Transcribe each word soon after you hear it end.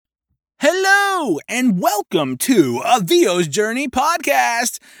Hello and welcome to a VO's Journey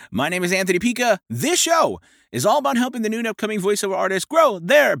podcast. My name is Anthony Pica. This show is all about helping the new and upcoming voiceover artists grow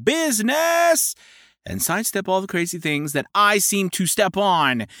their business and sidestep all the crazy things that I seem to step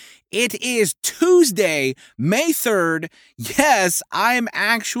on. It is Tuesday, May 3rd. Yes, I am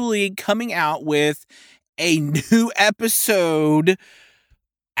actually coming out with a new episode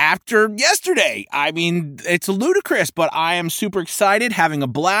after yesterday. I mean, it's ludicrous, but I am super excited, having a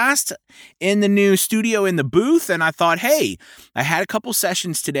blast in the new studio in the booth. And I thought, hey, I had a couple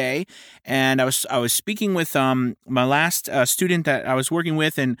sessions today, and I was speaking with my last student that I was working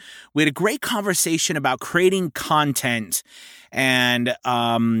with, and we had a great conversation about creating content. And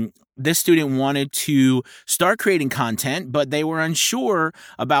this student wanted to start creating content, but they were unsure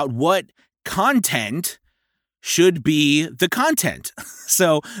about what content should be the content.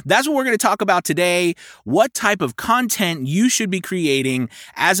 So that's what we're going to talk about today. What type of content you should be creating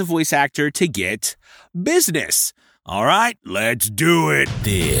as a voice actor to get business. All right, let's do it.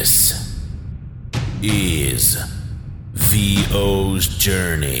 This is VO's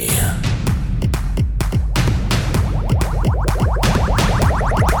Journey.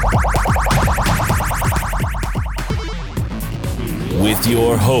 With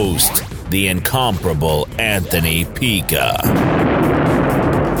your host, the incomparable Anthony Pica.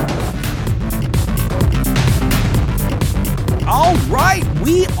 All right,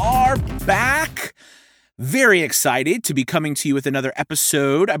 we are back. Very excited to be coming to you with another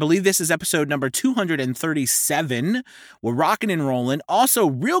episode. I believe this is episode number 237. We're rocking and rolling. Also,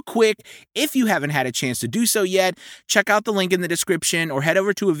 real quick, if you haven't had a chance to do so yet, check out the link in the description or head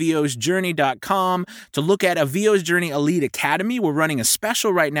over to avosjourney.com to look at a VO's Journey Elite Academy. We're running a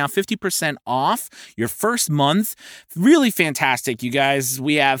special right now, 50% off your first month. Really fantastic, you guys.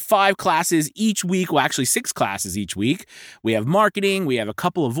 We have 5 classes each week. Well, actually 6 classes each week. We have marketing. We have a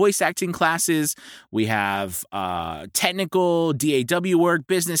couple of voice acting classes. We have technical DAW work,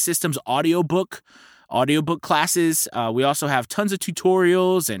 business systems, audiobook classes. We also have tons of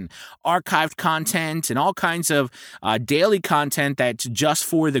tutorials and archived content and all kinds of daily content that's just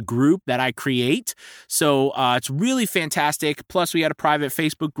for the group that I create. So it's really fantastic. Plus, we had a private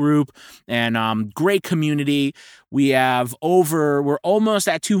Facebook group and great community. We're almost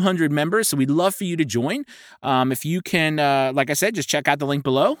at 200 members, so we'd love for you to join. If you can, like I said, just check out the link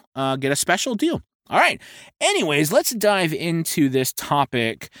below, get a special deal. All right. Anyways, let's dive into this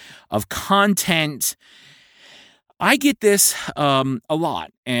topic of content. I get this a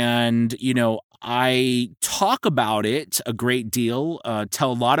lot, and, I talk about it a great deal,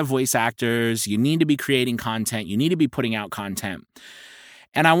 tell a lot of voice actors, you need to be creating content, you need to be putting out content.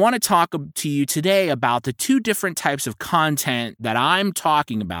 And I want to talk to you today about the 2 different types of content that I'm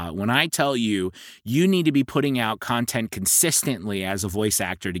talking about when I tell you you need to be putting out content consistently as a voice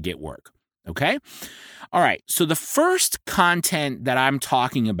actor to get work. Okay? All right. So the first content that I'm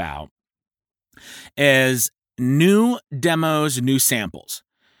talking about is new demos, new samples.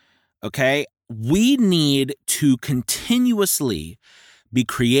 Okay? We need to continuously be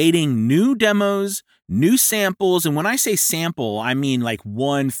creating new demos, new samples. And when I say sample, I mean like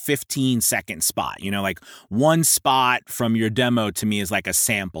 1 15-second spot. Like one spot from your demo to me is like a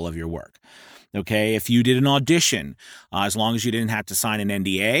sample of your work. Okay, if you did an audition, as long as you didn't have to sign an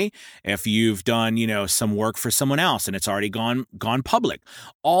NDA, if you've done, some work for someone else and it's already gone public,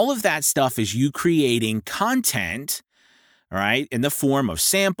 all of that stuff is you creating content, all right, in the form of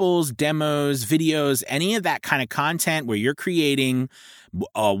samples, demos, videos, any of that kind of content where you're creating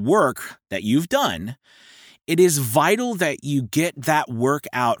work that you've done. It is vital that you get that work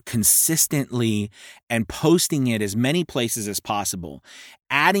out consistently and posting it as many places as possible,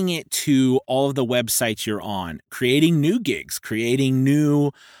 adding it to all of the websites you're on, creating new gigs, creating new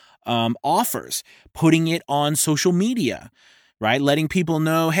offers, putting it on social media, right? Letting people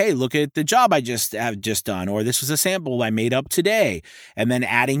know, hey, look at the job I have just done, or this was a sample I made up today, and then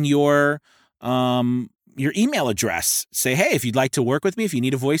adding your email address. Say, hey, if you'd like to work with me, if you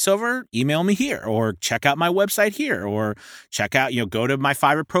need a voiceover, email me here, or check out my website here, or check out, go to my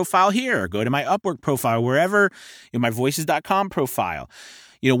Fiverr profile here, or go to my Upwork profile, wherever, my voices.com profile,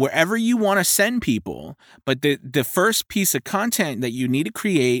 wherever you want to send people. But the first piece of content that you need to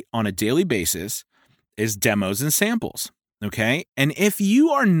create on a daily basis is demos and samples. Okay. And if you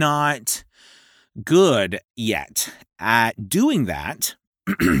are not good yet at doing that,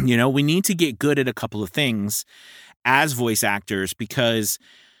 we need to get good at a couple of things as voice actors, because,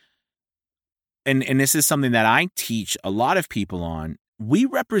 and this is something that I teach a lot of people on, we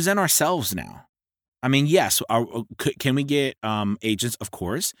represent ourselves now. I mean, yes, can we get agents? Of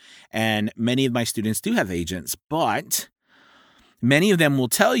course. And many of my students do have agents, but many of them will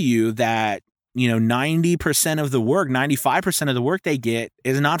tell you that 90% of the work, 95% of the work they get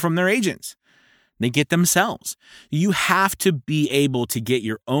is not from their agents. They get themselves. You have to be able to get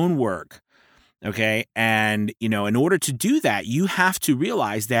your own work. Okay. And, in order to do that, you have to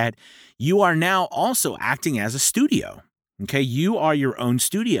realize that you are now also acting as a studio. Okay. You are your own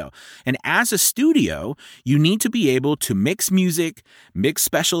studio. And as a studio, you need to be able to mix music, mix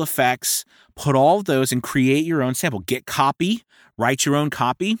special effects, put all of those and create your own sample. Get copy, write your own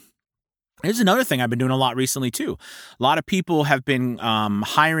copy. Here's another thing I've been doing a lot recently too. A lot of people have been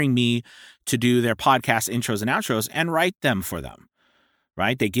hiring me to do their podcast intros and outros and write them for them,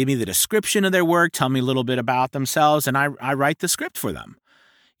 right? They give me the description of their work, tell me a little bit about themselves, and I write the script for them.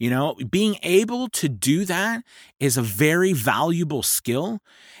 Being able to do that is a very valuable skill,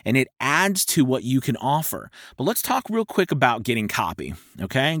 and it adds to what you can offer. But let's talk real quick about getting copy,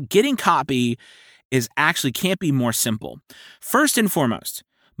 okay? Getting copy can't be more simple. First and foremost,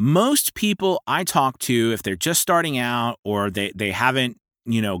 most people I talk to, if they're just starting out or they haven't,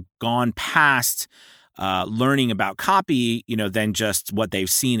 gone past learning about copy, than just what they've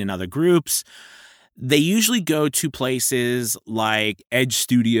seen in other groups, they usually go to places like Edge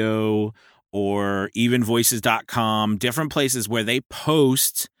Studio or even voices.com, different places where they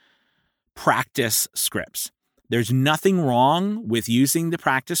post practice scripts. There's nothing wrong with using the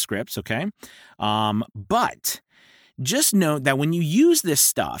practice scripts, okay? But just note that when you use this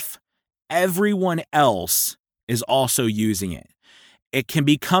stuff, everyone else is also using it. It can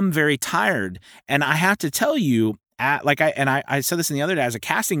become very tired. And I have to tell you, I said this in the other day, as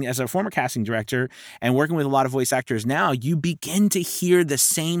a former casting director and working with a lot of voice actors now, you begin to hear the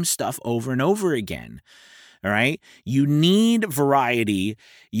same stuff over and over again. All right. You need variety.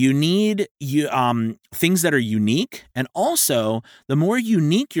 You need things that are unique. And also, the more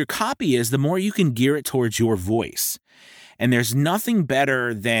unique your copy is, the more you can gear it towards your voice. And there's nothing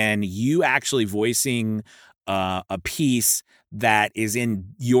better than you actually voicing a piece that is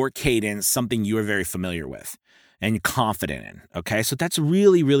in your cadence, something you are very familiar with and confident in. Okay. So that's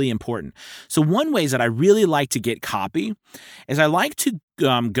really, really important. So one ways that I really like to get copy is I like to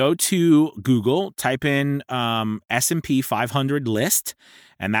go to Google, type in S&P 500 list,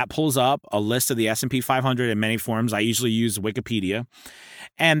 and that pulls up a list of the S&P 500 in many forms. I usually use Wikipedia,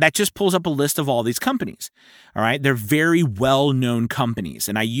 and that just pulls up a list of all these companies. All right. They're very well-known companies.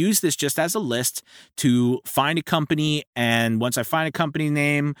 And I use this just as a list to find a company. And once I find a company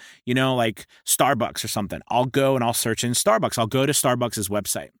name, like Starbucks or something, I'll go and I'll search in Starbucks. I'll go to Starbucks'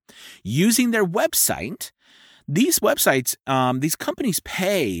 website. Using their website, these websites, these companies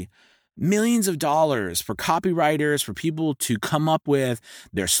pay millions of dollars for copywriters, for people to come up with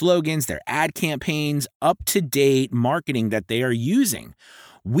their slogans, their ad campaigns, up-to-date marketing that they are using.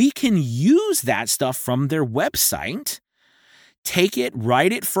 We can use that stuff from their website, take it,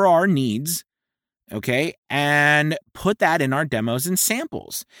 write it for our needs, okay, and put that in our demos and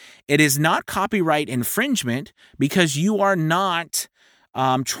samples. It is not copyright infringement because you are not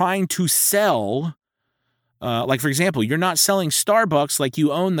trying to sell. For example, you're not selling Starbucks like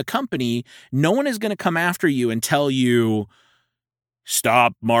you own the company. No one is going to come after you and tell you,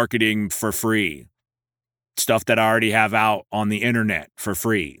 stop marketing for free. Stuff that I already have out on the internet for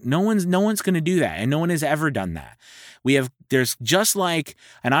free. No one's going to do that. And no one has ever done that. There's just like,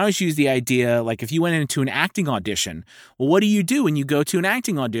 and I always use the idea, like if you went into an acting audition, well, what do you do when you go to an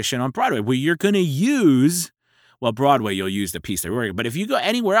acting audition on Broadway? Well, you're going to use, Broadway, you'll use the piece they're working. But if you go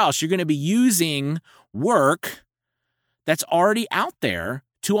anywhere else, you're going to be using work that's already out there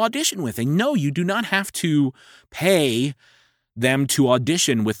to audition with. And no, you do not have to pay them to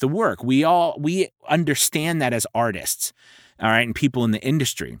audition with the work. We understand that as artists, all right, and people in the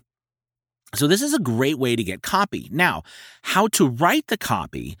industry. So this is a great way to get copy. Now, how to write the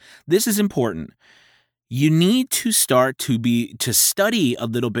copy, this is important. You need to start to study a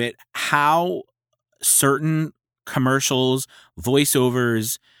little bit how certain commercials,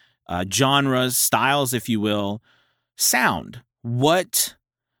 voiceovers, genres, styles, if you will, sound. What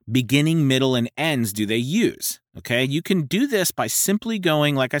beginning, middle, and ends do they use? Okay, you can do this by simply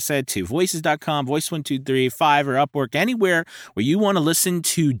going, like I said, to voices.com, Voice123, Fiverr, or Upwork, anywhere where you want to listen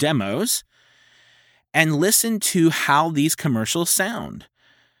to demos and listen to how these commercials sound,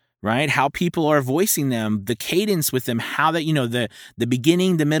 right? How people are voicing them, the cadence with them, how that, the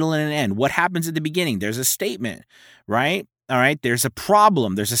beginning, the middle, and an end. What happens at the beginning? There's a statement, right? All right, there's a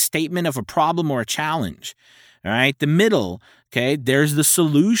problem. There's a statement of a problem or a challenge. All right, the middle, okay, there's the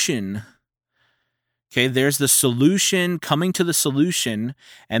solution. Okay, there's the solution, coming to the solution.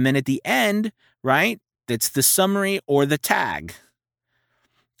 And then at the end, right, that's the summary or the tag.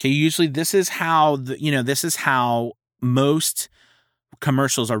 Okay, usually this is how most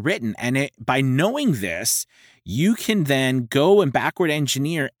commercials are written. And by knowing this, you can then go and backward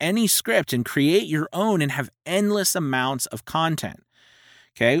engineer any script and create your own and have endless amounts of content.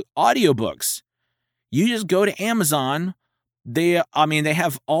 Okay. Audiobooks. You just go to Amazon. They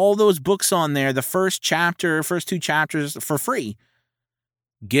have all those books on there. The first 2 chapters for free.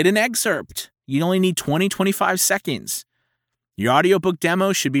 Get an excerpt. You only need 20, 25 seconds. Your audiobook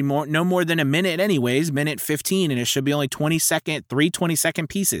demo should be no more than a minute anyways, minute 15, and it should be only 3 20-second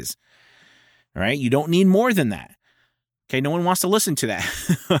pieces. All right? You don't need more than that. Okay, no one wants to listen to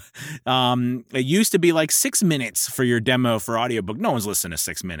that. It used to be like 6 minutes for your demo for audiobook. No one's listening to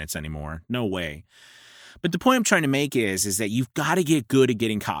 6 minutes anymore. No way. But the point I'm trying to make is that you've got to get good at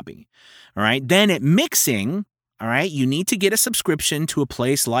getting copy. All right? Then at mixing, all right, you need to get a subscription to a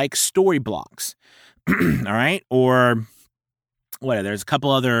place like Storyblocks. All right? Or there's a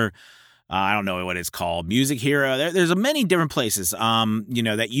couple other, I don't know what it's called, Music Hero. There's many different places,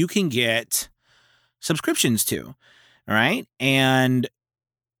 that you can get subscriptions to. All right. And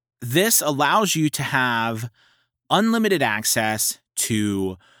this allows you to have unlimited access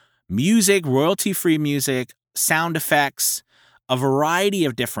to music, royalty-free music, sound effects, a variety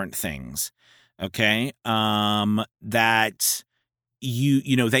of different things. Okay. That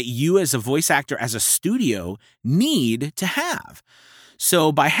you as a voice actor, as a studio, need to have.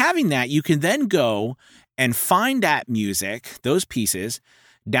 So by having that, you can then go and find that music, those pieces,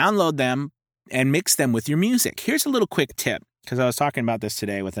 download them, and mix them with your music. Here's a little quick tip, because I was talking about this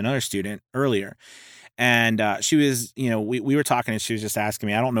today with another student earlier. And she was, we were talking, and she was just asking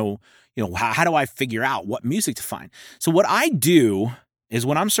me, I don't know, how do I figure out what music to find? So what I do is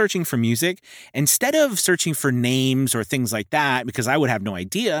when I'm searching for music, instead of searching for names or things like that, because I would have no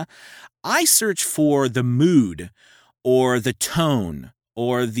idea, I search for the mood or the tone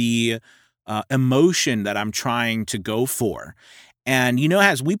or the emotion that I'm trying to go for. And,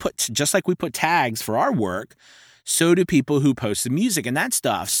 as just like we put tags for our work, so do people who post the music and that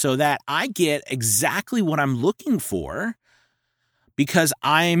stuff, so that I get exactly what I'm looking for because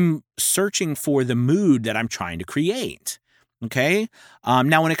I'm searching for the mood that I'm trying to create. Okay.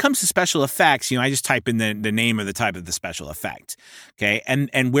 Now, when it comes to special effects, I just type in the name of the type of the special effect. Okay.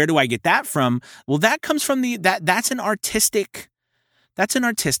 And where do I get that from? Well, that comes from that's an artistic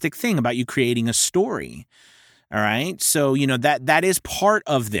thing about you creating a story. All right. So, that is part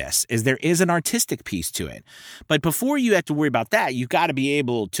of this, is there is an artistic piece to it. But before you have to worry about that, you've got to be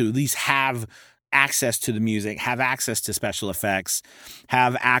able to at least have access to the music, have access to special effects,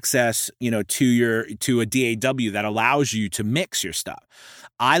 have access, to a DAW that allows you to mix your stuff.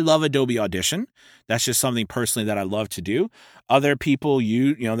 I love Adobe Audition. That's just something personally that I love to do. Other people,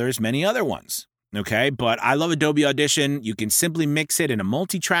 there's many other ones. Okay. But I love Adobe Audition. You can simply mix it in a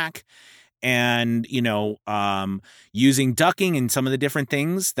multi-track. And, using ducking and some of the different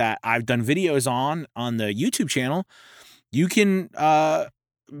things that I've done videos on the YouTube channel, you can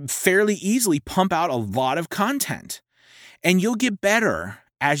fairly easily pump out a lot of content, and you'll get better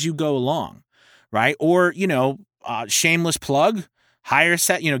as you go along, right? Or, shameless plug,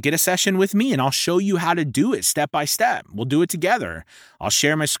 get a session with me and I'll show you how to do it step by step. We'll do it together. I'll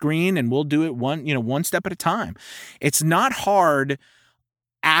share my screen and we'll do it one step at a time. It's not hard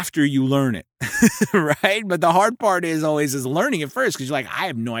after you learn it, right? But the hard part is learning it first, because you're like, I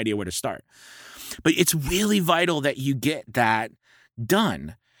have no idea where to start. But it's really vital that you get that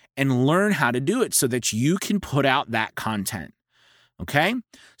done and learn how to do it so that you can put out that content. Okay?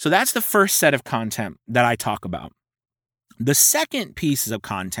 So that's the first set of content that I talk about. The second piece of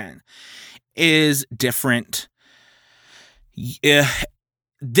content is different.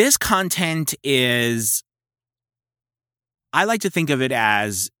 This content is, I like to think of it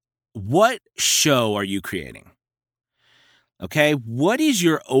as, what show are you creating? Okay? What is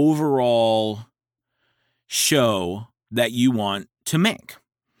your overall show that you want to make?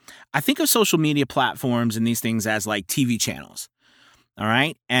 I think of social media platforms and these things as like TV channels. All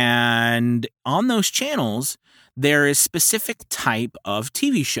right? And on those channels, there is specific type of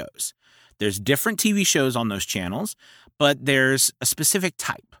TV shows. There's different TV shows on those channels, but there's a specific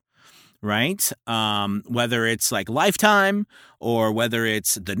type. Right? Whether it's like Lifetime, or whether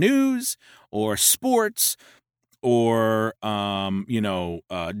it's the news or sports, or,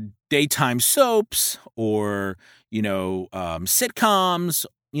 daytime soaps, or, sitcoms,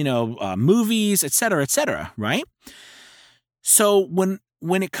 movies, et cetera, right? So when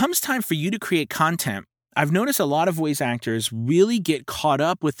it comes time for you to create content, I've noticed a lot of voice actors really get caught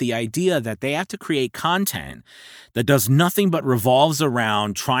up with the idea that they have to create content that does nothing but revolves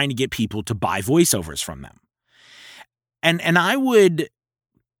around trying to get people to buy voiceovers from them. And I would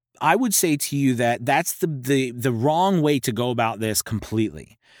I would say to you that that's the wrong way to go about this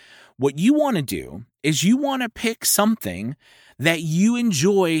completely. What you want to do is you want to pick something that you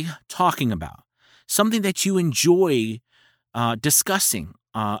enjoy talking about, something that you enjoy discussing,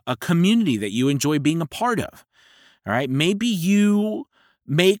 a community that you enjoy being a part of. All right. Maybe you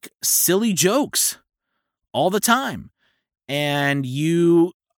make silly jokes all the time and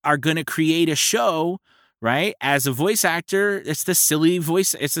you are going to create a show, right? As a voice actor, it's a silly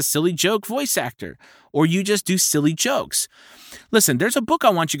joke voice actor, or you just do silly jokes. Listen, there's a book I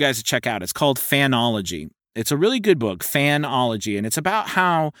want you guys to check out. It's called Fanology. It's a really good book, Fanology, and it's about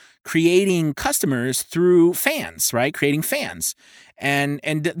how creating customers through fans, right? Creating fans. And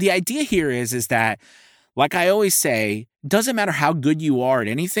the idea here is that, like I always say, doesn't matter how good you are at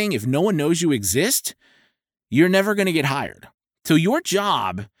anything, if no one knows you exist, you're never going to get hired. So your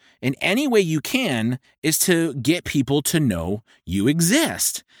job in any way you can is to get people to know you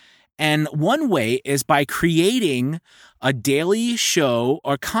exist. And one way is by creating a daily show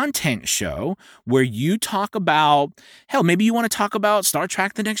or content show where you talk about, hell, maybe you want to talk about Star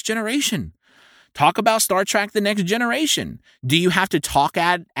Trek The Next Generation. Talk about Star Trek The Next Generation. Do you have to talk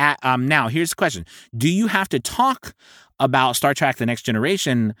now, here's the question. Do you have to talk about Star Trek The Next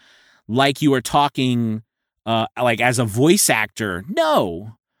Generation like you are talking like as a voice actor?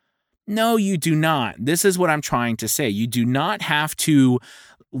 No, you do not. This is what I'm trying to say. You do not have to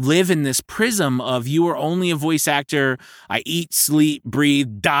live in this prism of you are only a voice actor. I eat, sleep,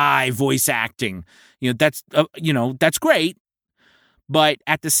 breathe, die voice acting. That's great. But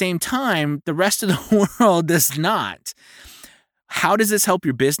at the same time, the rest of the world does not. How does this help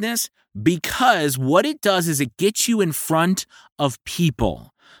your business? Because what it does is it gets you in front of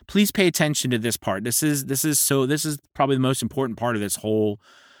people. Please pay attention to this part. This is probably the most important part of this whole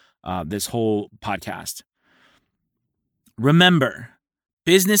podcast. Remember,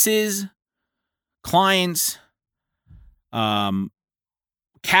 businesses, clients,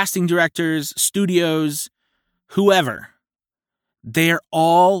 casting directors, studios, whoever, they're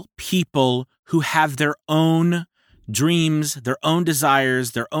all people who have their own dreams, their own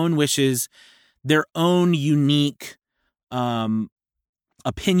desires, their own wishes, their own unique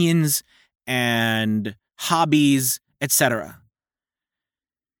opinions and hobbies, etc.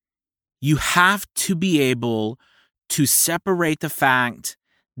 You have to be able to separate the fact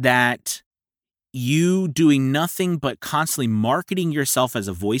that you doing nothing but constantly marketing yourself as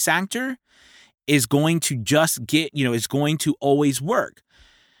a voice actor is going to is going to always work.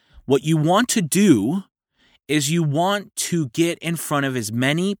 What you want to do is you want to get in front of as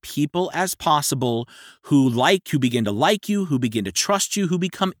many people as possible who begin to like you, who begin to trust you, who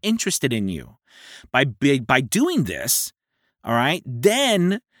become interested in you. By doing this, all right,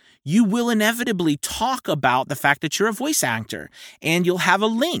 then you will inevitably talk about the fact that you're a voice actor, and you'll have a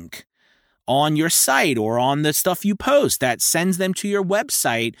link on your site or on the stuff you post that sends them to your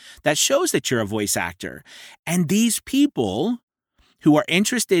website that shows that you're a voice actor. And these people who are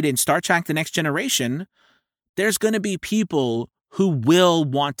interested in Star Trek The Next Generation, there's going to be people who will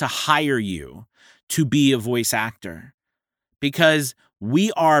want to hire you to be a voice actor, because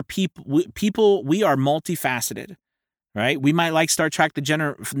we are people, we are multifaceted, right? We might like Star Trek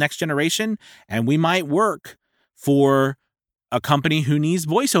The Next Generation, and we might work for a company who needs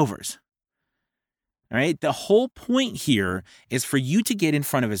voiceovers. All right. The whole point here is for you to get in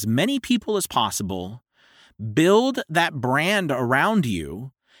front of as many people as possible, build that brand around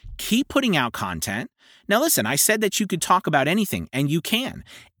you, keep putting out content. Now, listen, I said that you could talk about anything, and you can.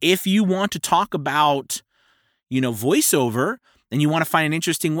 If you want to talk about, voiceover, and you want to find an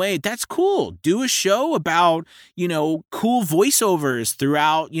interesting way, that's cool. Do a show about, cool voiceovers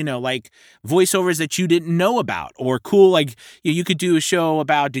throughout, like voiceovers that you didn't know about, or cool, like you could do a show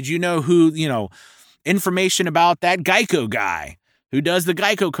about, did you know who, information about that Geico guy who does the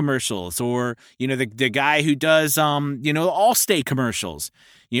Geico commercials, or, the guy who does, Allstate commercials,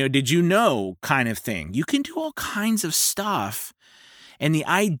 did you know kind of thing. You can do all kinds of stuff. And the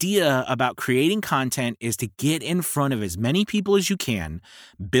idea about creating content is to get in front of as many people as you can,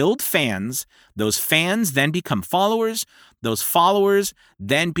 build fans. Those fans then become followers. Those followers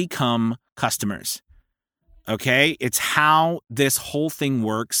then become customers. Okay, it's how this whole thing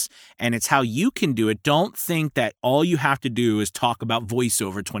works, and it's how you can do it. Don't think that all you have to do is talk about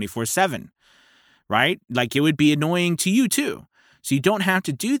voiceover 24/7, right? Like, it would be annoying to you too. So you don't have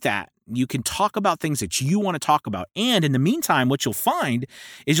to do that. You can talk about things that you want to talk about. And in the meantime, what you'll find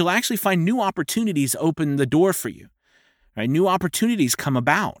is you'll actually find new opportunities open the door for you, right? New opportunities come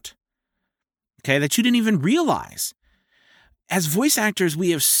about, okay, that you didn't even realize. As voice actors,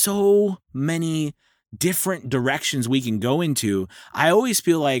 we have so many different directions we can go into, I always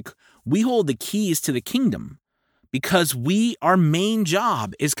feel like we hold the keys to the kingdom because our main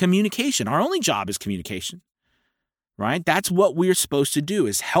job is communication. Our only job is communication, right? That's what we're supposed to do,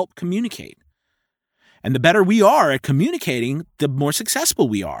 is help communicate. And the better we are at communicating, the more successful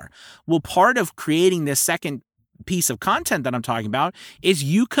we are. Well, part of creating this second piece of content that I'm talking about is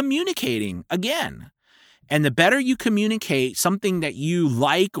you communicating again. And the better you communicate something that you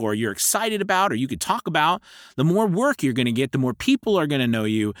like or you're excited about or you could talk about, the more work you're going to get, the more people are going to know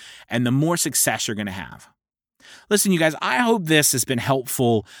you, and the more success you're going to have. Listen, you guys, I hope this has been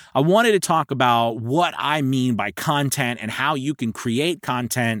helpful. I wanted to talk about what I mean by content and how you can create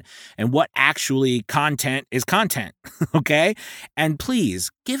content and what actually content is content, okay? And please,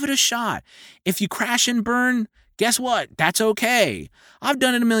 give it a shot. If you crash and burn, guess what? That's okay. I've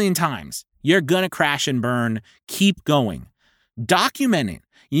done it a million times. You're going to crash and burn. Keep going. Document it.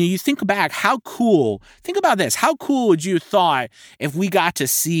 You think back, think about this. How cool would you have thought if we got to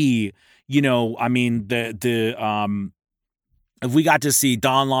see, if we got to see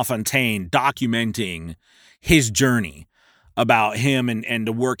Don LaFontaine documenting his journey about him and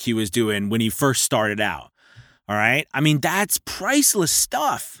the work he was doing when he first started out. All right. I mean, that's priceless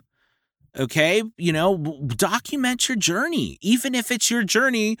stuff. Okay. Document your journey, even if it's your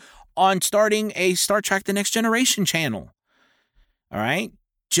journey on starting a Star Trek The Next Generation channel. All right.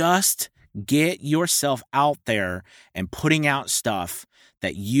 Just get yourself out there and putting out stuff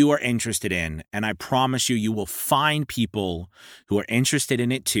that you are interested in. And I promise you will find people who are interested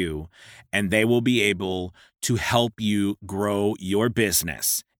in it too. And they will be able to help you grow your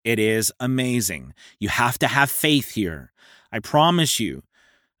business. It is amazing. You have to have faith here. I promise you.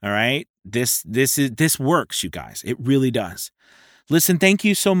 All right. This works, you guys. It really does. Listen, thank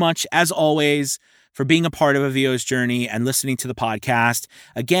you so much, as always, for being a part of a VO's journey and listening to the podcast.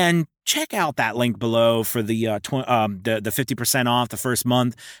 Again, check out that link below for the 50% off the first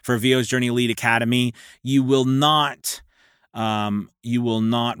month for VO's Journey Elite Academy. You will not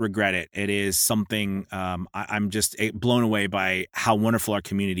regret it. It is something I'm just blown away by how wonderful our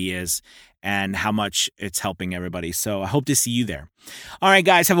community is and how much it's helping everybody. So I hope to see you there. All right,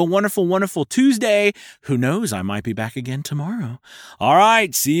 guys, have a wonderful, wonderful Tuesday. Who knows? I might be back again tomorrow. All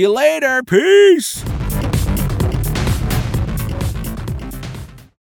right, see you later. Peace.